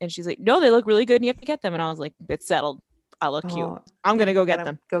 And she's like, no, they look really good and you have to get them. And I was like, it's settled. I look cute. Oh, I'm going to go get 'em.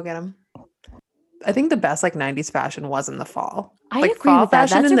 them. Go get them. I think the best like 90s fashion was in the fall. I like agree fall with that.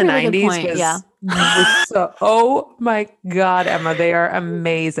 fashion That's in a the really good 90s point. was, Yeah. was so, oh my God, Emma, they are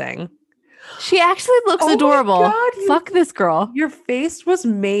amazing. She actually looks Oh my adorable. God, you- Fuck this girl. Your face was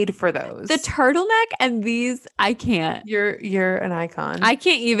made for those. The turtleneck and these, I can't. You're an icon. I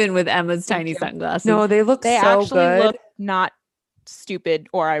can't even with Emma's Thank tiny you. sunglasses. No, they look They so actually good. look not stupid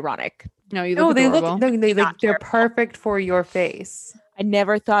or ironic. no, you No, look they adorable. look. No, they Not like they're terrible. perfect for your face. I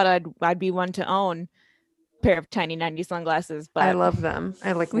never thought I'd be one to own a pair of tiny 90 sunglasses, but I love them.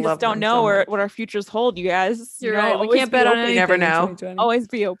 I like we love just don't them know so where much. what our futures hold, you guys. You're You know, right. We always can't be bet on open. anything. never in know. 2020. Always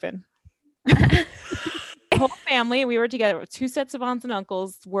be open. The whole family, we were together with 2 sets of aunts and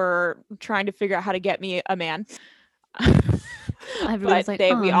uncles, were trying to figure out how to get me a man. Everyone's But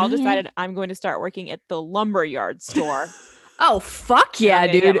like, we "Aw, all man." decided I'm going to start working at the lumberyard store. Oh fuck yeah,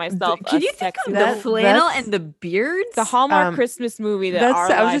 gonna get dude! myself Can a you think sexy of That- the flannel that's- and the beards? The Hallmark Um, Christmas movie that our I was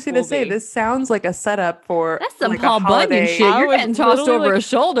life just gonna will say be. this sounds like a setup for That's some like a Paul Bunyan holiday- shit. I You're was getting tossed literally over like- a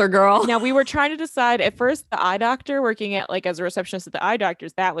shoulder, girl. Now we were trying to decide at first the eye doctor working at like as a receptionist at the eye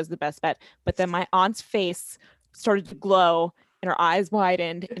doctor's, that was the best bet. But then my aunt's face started to glow and her eyes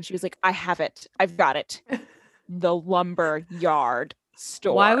widened and she was like, I have it. I've got it. The lumber yard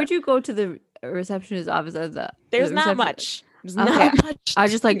store. Why would you go to the receptionist's office as a? There's the not reception- much. There's Okay. not much. I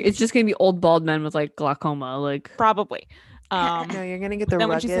just like it's just gonna be old bald men with like glaucoma. Like Probably. No, you're gonna get the then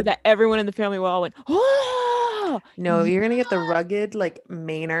when she said rugged. that, everyone in the family all went, oh, No, you're gonna get the rugged like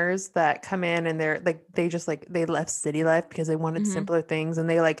Mainers that come in and they're like they left city life because they wanted Mhm. simpler things and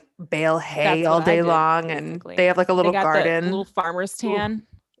they like bale hay That's all what I day did, long and basically. they have like a little they got garden. the little farmer's tan,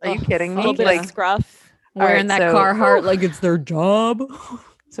 Are you Ugh, kidding a me? little bit Like of scruff. All wearing right, that so- Carhartt like it's their job.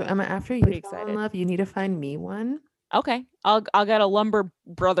 so Emma, after you Pretty fall in excited. love, you need to find me one. Okay, I'll get a lumber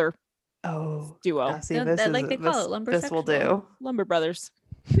brother Oh, duo. yeah, see, Yeah, this that, is like they call this, it, lumber this will sexual. do. Lumber brothers.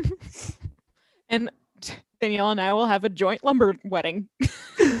 And Danielle and I will have a joint lumber wedding.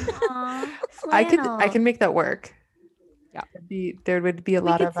 I can make that work. Yeah. There would be a We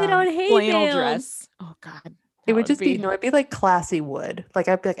lot could of sit on hay Flannel bales. dress. Oh God. it that would just be no, it'd be like classy wood. Like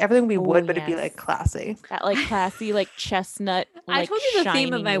I'd be like everything would be Oh, wood, but it'd be yes. like classy. that like classy, like chestnut. I like, told you the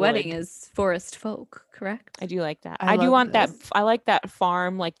theme of my shining wedding wood. is forest folk, correct? I do like that. I I do love want that. this. I like that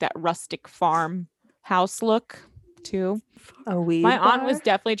farm, like that rustic farm house look too. A weed. My aunt was bar?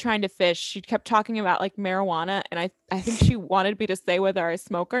 definitely trying to fish. She kept talking about like marijuana, and I think she wanted me to say whether I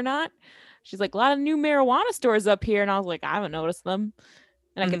smoke or not. She's like, a lot of new marijuana stores up here, and I was like, I haven't noticed them,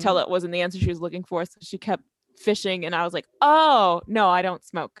 and I could tell that wasn't the answer she was looking for. So she kept fishing, and I was like, oh no, I don't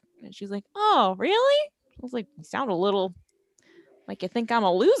smoke. And she's like, oh really? I was like, you sound a little like you think I'm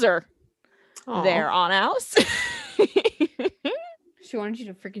a loser there, Aw. on house. She wanted you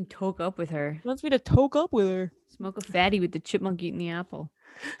to freaking toke up with her. Wants me to toke up with her. Smoke a fatty with the chipmunk eating the apple.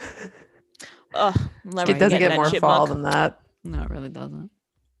 Ugh, I'm never It doesn't getting get more that fall chipmunk. than that. No, it really doesn't.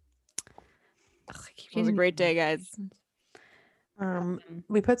 Ugh, I keep It was a getting- great day, guys.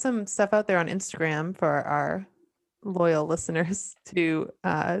 We put some stuff out there on Instagram for our loyal listeners to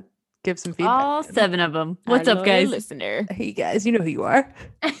give some feedback. All in. 7 of them. What's Our up, loyal guys? Listener. Hey guys, you know who you are.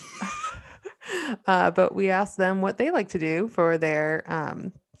 But we asked them what they like to do for their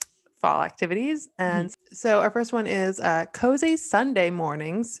fall activities. And so our first one is cozy Sunday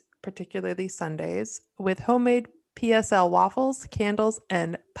mornings, particularly Sundays, with homemade PSL waffles, candles,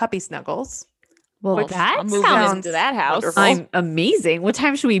 and puppy snuggles. Well, Which that I'm moving sounds into that house. wonderful. I'm amazing. What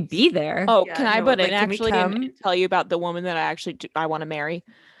time should we be there? Oh, Yeah, can I no, butt like, in can we actually come? and tell you about the woman that I want to marry?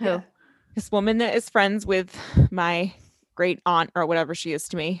 Who? Yeah. This woman that is friends with my great aunt or whatever she is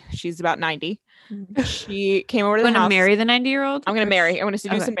to me. She's about 90. She came over to the Going to house. marry the 90-year-old? I'm going to marry. I'm going to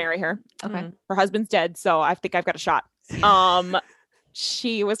seduce Okay. and marry her. Okay. Her husband's dead, so I think I've got a shot.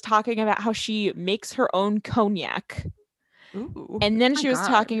 She was talking about how she makes her own cognac. Ooh. And then my she was God.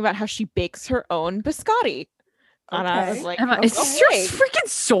 talking about how she bakes her own biscotti. And I was Okay. like, Emma, is this your okay. freaking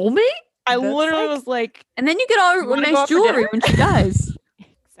soulmate? I That's literally like- was like, And then you get all You wanna go nice out for jewelry dinner? when she dies.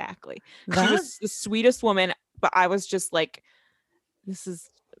 exactly. She That- was the sweetest woman, but I was just like, this is,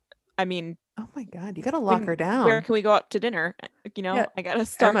 I mean, oh my God, you gotta lock when- her down. where can we go out to dinner? You know, Yeah, I gotta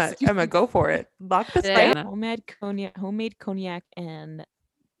start. Emma, go for it. Lock this Yeah. down. homemade cognac, and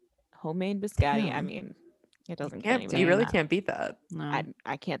homemade biscotti. I Damn. mean, it doesn't get Can't, any you better really than that. can't beat that. No.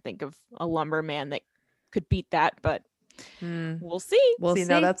 I can't think of a lumber man that could beat that, but we'll see. We'll See, see.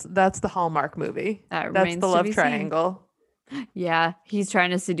 no, that's the Hallmark movie. That That's remains the to love be seen. triangle. Yeah, he's trying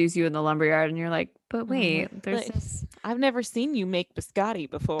to seduce you in the lumberyard, and you're like, but wait, there's But- this. I've never seen you make biscotti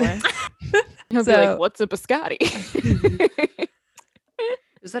before. He'll be So- like, "What's a biscotti?"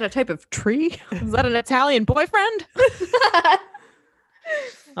 Is that a type of tree? Is that an Italian boyfriend?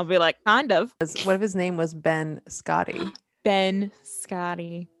 I'll be like, kind of. What if his name was Ben Scotty? Ben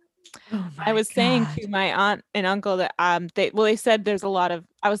Scotty. Oh I was saying to my aunt and uncle that they said there's a lot of,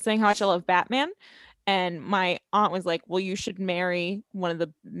 I was saying how much I love Batman, and my aunt was like, well, you should marry one of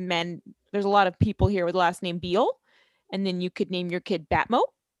the men. There's a lot of people here with the last name Beale, and then you could name your kid Batmo,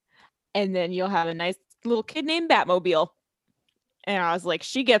 and then you'll have a nice little kid named Batmobile. And I was like,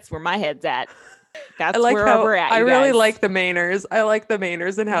 she gets where my head's at. That's I like where how we're at. I you really guys. like the Mainers. I like the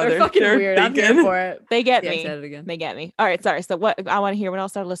Mainers and how They're they're fucking they're weird. I'm here thinking. for it. They get Yeah, me. said it again. They get me. All right, sorry. So what I want to hear what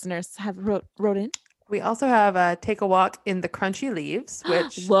else our listeners have wrote in. We also have take a walk in the crunchy leaves,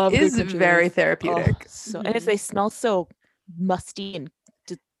 which Love the is crunchy very leaves. therapeutic. Oh, so and if they smell so musty and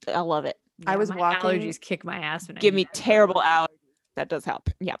I love it. I was my walking- Allergies kick my ass when I Give eat me it. terrible allergies. That does help.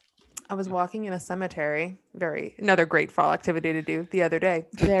 Yeah. I was walking in a cemetery, another great fall activity to do the other day.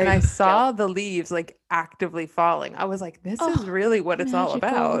 Very And I good. saw the leaves like actively falling. I was like, this is Oh, really what it's all magical.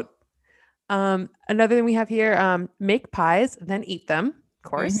 about. Another thing we have here, make pies, then eat them, of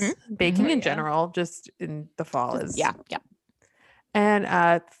course. Baking in Yeah. general, just in the fall is Yeah. Yeah.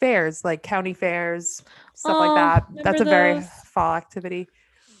 and fairs like county fairs, stuff like Oh, that. remember That's a very those? fall activity.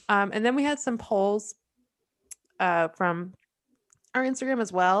 And then we had some polls from our Instagram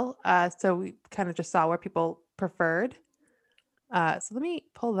as well. So we kind of just saw where people preferred. So let me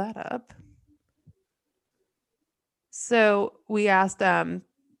pull that up. So we asked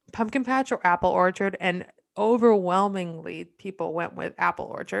pumpkin patch or apple orchard, and overwhelmingly people went with apple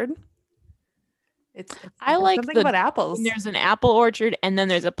orchard. It's I there's like something the- about apples. And there's an apple orchard and then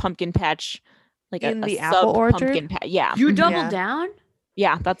there's a pumpkin patch, like In a the apple orchard? pumpkin patch. Yeah. You Mhm. double Yeah. down?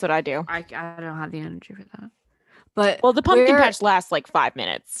 Yeah, that's what I do. I don't have the energy for that. But Well, the pumpkin where- patch lasts like 5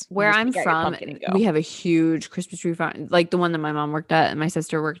 minutes. You Where just I'm pick out your from, pumpkin and go. we have a huge Christmas tree farm, like the one that my mom worked at, and my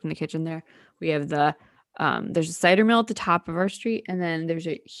sister worked in the kitchen there. We have the there's a cider mill at the top of our street, and then there's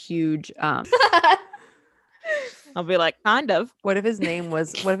a huge I'll be like, kind of. What if his name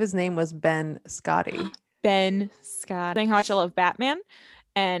was Ben Scotty? Ben Scott saying how much I love Batman,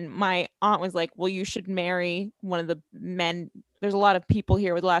 and my aunt was like, well, you should marry one of the men. There's a lot of people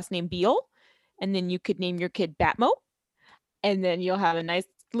here with the last name Beale, and then you could name your kid Batmo, and then you'll have a nice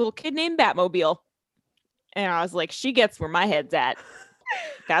little kid named Batmobile. And I was like, she gets where my head's at.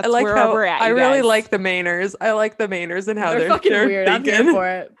 That's I like where how we're at. I you really guys. like the Mainers. I like the Mainers and how they're they're fucking they're weird. I'm here thinking. for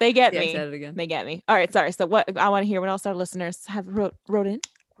it. They get Yeah, I me. said it again. They get me. All right, sorry. So what I want to hear what else our listeners have wrote in.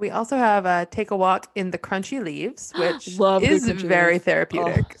 We also have take a walk in the crunchy leaves, which Love the is crunchy very leaves.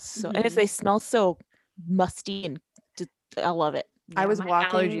 therapeutic. Oh, so and if they smell so musty and I love it. I was my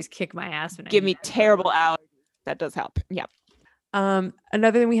walking- Allergies kick my ass when I Give eat me it. terrible allergies. That does help. Yeah.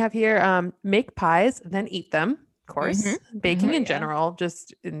 Another thing we have here, make pies, then eat them, of course. Baking Mhm. in Yeah. general,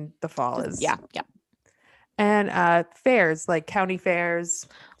 just in the fall is Yeah. Yeah. and fairs like county fairs,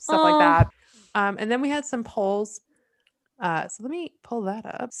 stuff like Oh. that. And then we had some polls. So let me pull that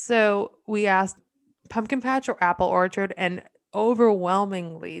up. So we asked pumpkin patch or apple orchard, and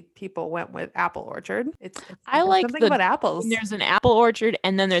overwhelmingly people went with apple orchard. I there's like something the- about apples. And there's an apple orchard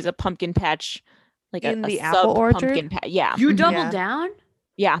and then there's a pumpkin patch, like In a the apple sub orchard? pumpkin patch. Yeah. You double Yeah. down?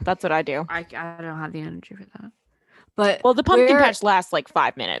 Yeah, that's what I do. I don't have the energy for that. But Well, the pumpkin where- patch lasts like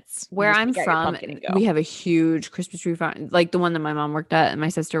 5 minutes. You Where just I'm pick out your from, pumpkin and go. we have a huge Christmas tree farm, like the one that my mom worked at, and my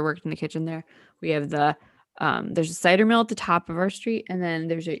sister worked in the kitchen there. We have the there's a cider mill at the top of our street, and then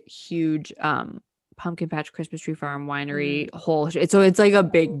there's a huge pumpkin patch Christmas tree farm winery so it's like a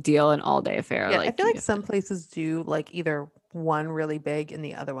big deal, an all day affair. Yeah, I feel you like some places do like either one really big and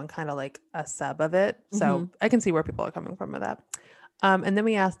the other one kind of like a sub of it. So I can see where people are coming from with that. And then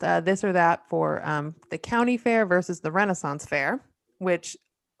we asked this or that for the county fair versus the Renaissance fair, which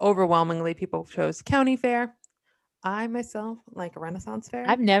overwhelmingly people chose county fair. I myself like a Renaissance fair.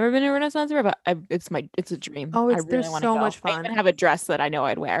 I've never been to a Renaissance fair, but it's a dream. Oh, I it's- really they're wanna so go. much I even fun. have a dress that I know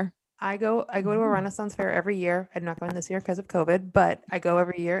I'd wear. I go to a Renaissance fair every year. I'm not going this year because of COVID, but I go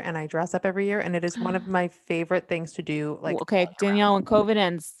every year and I dress up every year, and it is one of my favorite things to do. Like, Well, okay, all Danielle, when COVID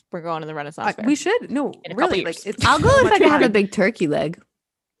ends, we're going to the year Renaissance round. fair. We should no In a couple really years. like it's I'll go so if much I can have a fun. big turkey leg.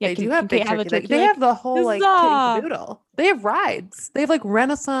 Yeah, They can- do have can big Kate have a turkey leg. turkey They leg? have the whole like kit Huzzah! and caboodle. They have rides. They have like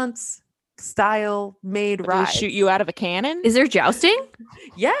Renaissance style made Do they rides. shoot you out of a cannon? Is there jousting?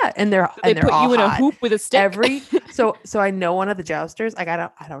 Yeah, and they're Do they they're put all you in a hot. hoop with a stick? Every so I know one of the jousters. Like I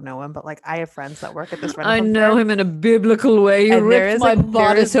don't know him, but like I have friends that work at this I Renaissance know fair. him in a biblical way. He And there ripped is my a- there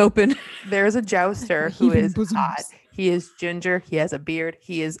bodice is- open. There's a jouster who Heaving is bosoms. hot. He is ginger. He has a beard.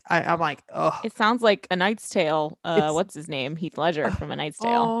 He is. I'm like, oh, It sounds like A Knight's Tale. It's- What's his name? Heath Ledger from A Knight's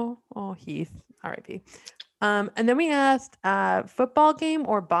Tale. oh, Heath. R.I.P. And then we asked football game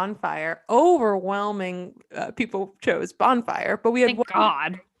or bonfire. Overwhelming people chose bonfire, but we had Thank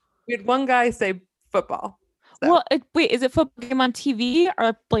God. we had one guy say football. So Well, wait, is it football game on TV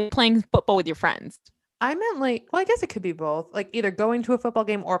or like playing football with your friends? I meant like, well, I guess it could be both, like either going to a football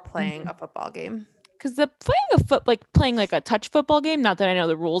game or playing a football game. Because playing like a touch football game. Not that I know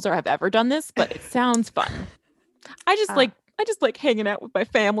the rules or have ever done this, but it sounds fun. I just like hanging out with my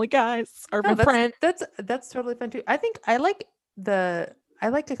family, guys, or my friends. That's totally fun too. I think I like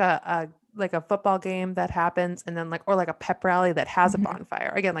like a football game that happens and then like or like a pep rally that has a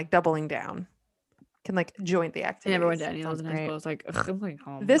bonfire. Again, like doubling down. Can like join the I activity. never went to any of those Sounds in high great. school. I was like, ugh, I'm going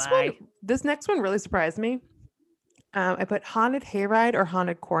home. This next one really surprised me. I put haunted hayride or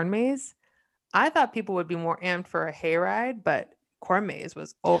haunted corn maze. I thought people would be more amped for a hayride, but corn maze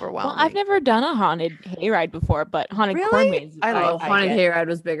was overwhelming. Well, I've never done a haunted hayride before, but haunted corn Really? maze. I Oh, like haunted it. hayride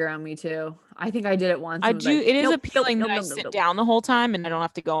was bigger on me too. I think I did it once. I and was do. like, It is nope, appealing nope, that I nope, nope, sit nope. down the whole time and I don't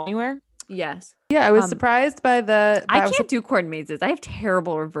have to go anywhere. Yes. Yeah, I was Um, surprised by the. I I was can't do corn mazes. I have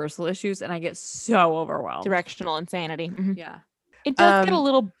terrible reversal issues and I get so overwhelmed. Directional insanity. Mhm. Yeah. It does get a Um,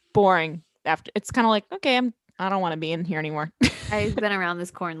 little boring after. It's kind of like, okay, I don't want to be in here anymore. I've been around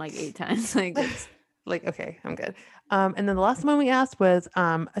this corn like 8 times. Like it's like, okay, I'm good. And then the last one we asked was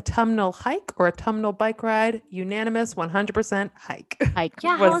autumnal hike or autumnal bike ride. Unanimous, 100% hike. Like,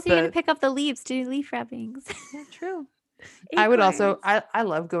 yeah, how was else are you gonna the- pick up the leaves to do leaf wrappings? Yeah, true. I would also. I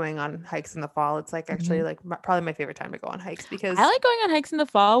love going on hikes in the fall. It's like actually Mhm. like probably my favorite time to go on hikes because I like going on hikes in the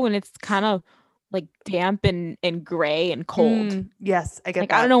fall when it's kind of like damp and gray and cold. Yes, I get Like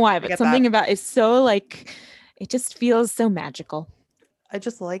that. I don't know why, but get something that. about it's so like it just feels so magical. I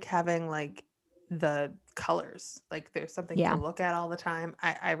just like having like the colors. Like there's something Yeah. to look at all the time.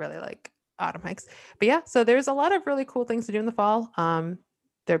 I really like autumn hikes. But yeah, so there's a lot of really cool things to do in the fall.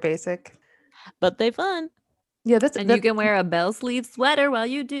 They're basic. But they fun. Yeah, that's And you can wear a bell sleeve sweater while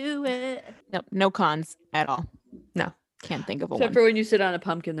you do it. Nope, no cons at all. No. Can't think of a Except one. for when you sit on a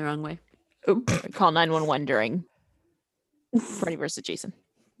pumpkin the wrong way. Call 911 during Freddy versus Jason.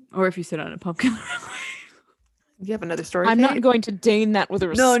 Or if you sit on a pumpkin the wrong way. you have another story. I'm not Kate? going to deign that with a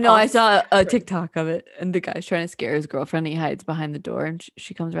response. No, I saw a TikTok of it, and the guy's trying to scare his girlfriend. He hides behind the door, and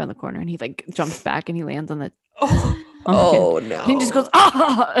she comes around the corner, and he like jumps back, and he lands on the pumpkin. Oh no. And he just goes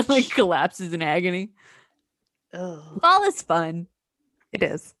ah, and like collapses in agony. Ugh. Fall is fun. It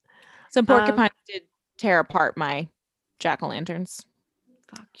is. Some porcupines did tear apart my jack-o'-lanterns.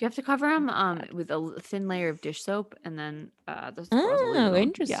 Fuck. You have to cover them with a thin layer of dish soap, and then the squirrels will leave Oh, alone. Yeah.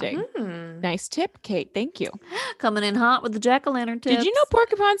 interesting. Nice tip, Kate. Thank you. Coming in hot with the jack-o'-lantern tips. Did you know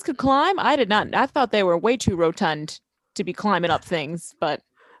porcupines could climb? I did not. I thought they were way too rotund to be climbing up things, but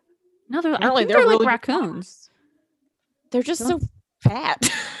No, they're, I apparently think they're they're like really good raccoons. they're just so Don't- fat.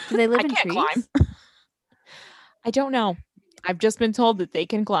 Do they live I in can't trees? climb. I don't know. I've just been told that they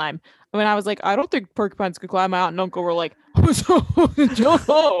can climb. When I was like, I don't think porcupines could climb, my aunt and uncle were like,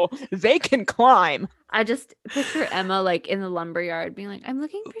 oh, they can climb. I just picture Emma like in the lumberyard being like, I'm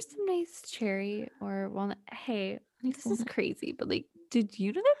looking for some nice cherry or walnut. Hey, this is crazy, but like, did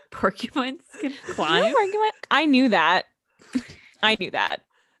you know that porcupines can climb? I knew that. I knew that.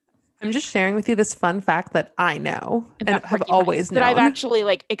 I'm just sharing with you this fun fact that I know and About have porcupines always known. that I've actually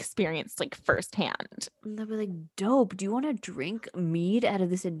like experienced like firsthand. And they'll be like, dope. Do you want to drink mead out of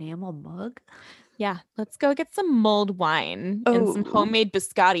this enamel mug? Yeah, let's go get some mulled wine and some Oh. homemade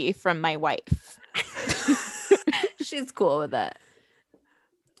biscotti from my wife. She's cool with that.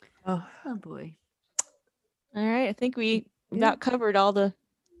 Oh, Oh boy. All right, I think we Yeah. about covered all the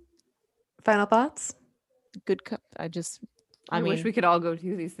final thoughts? good. I wish mean, we could all go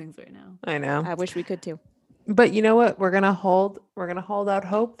do these things right now. I know. I wish we could too. But you know what? We're gonna hold out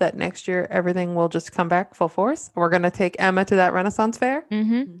hope that next year everything will just come back full force. We're gonna take Emma to that Renaissance fair.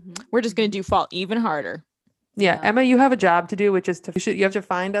 Mm-hmm. We're just gonna do fall even harder. Yeah, Yeah. Emma, you have a job to do, which is you have to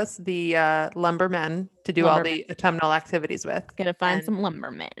find us the lumbermen to do all the autumnal activities with. Gonna find And- some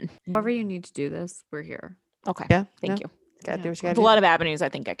lumbermen. However you need to do this, we're here. Okay. Yeah, Thank yeah. you. Gotta Yeah. do what you There's gotta a do. lot of avenues I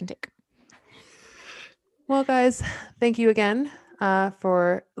think I can take. Well, guys, thank you again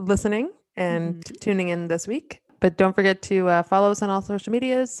for listening and tuning in this week. But don't forget to follow us on all social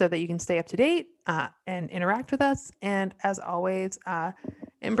medias so that you can stay up to date and interact with us. And as always,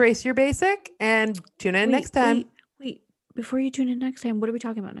 embrace your basic and tune in next time. Wait. Before you tune in next time, what are we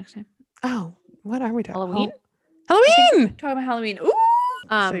talking about next time? Oh, what are we talking Halloween? Halloween! Talking about Halloween. Ooh.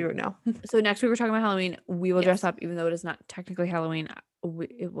 So you know. So next week we're talking about Halloween. We will dress Yes. up, even though it is not technically Halloween.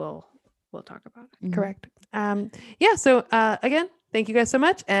 We'll talk about it. Correct. Yeah. So again, thank you guys so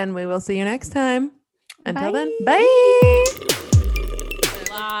much, and we will see you next time. Until then, bye.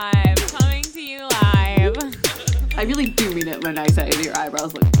 Live, coming to you live. I really do mean it when I say that your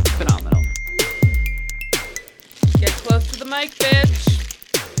eyebrows look phenomenal. Get close to the mic, bitch.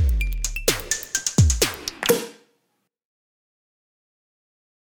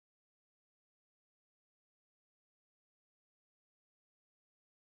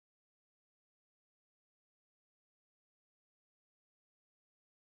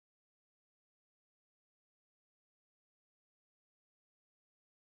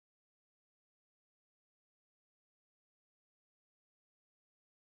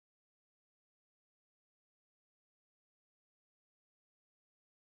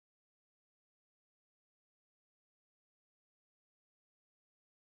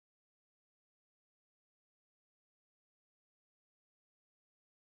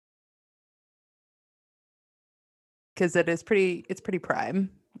 Because it's pretty prime.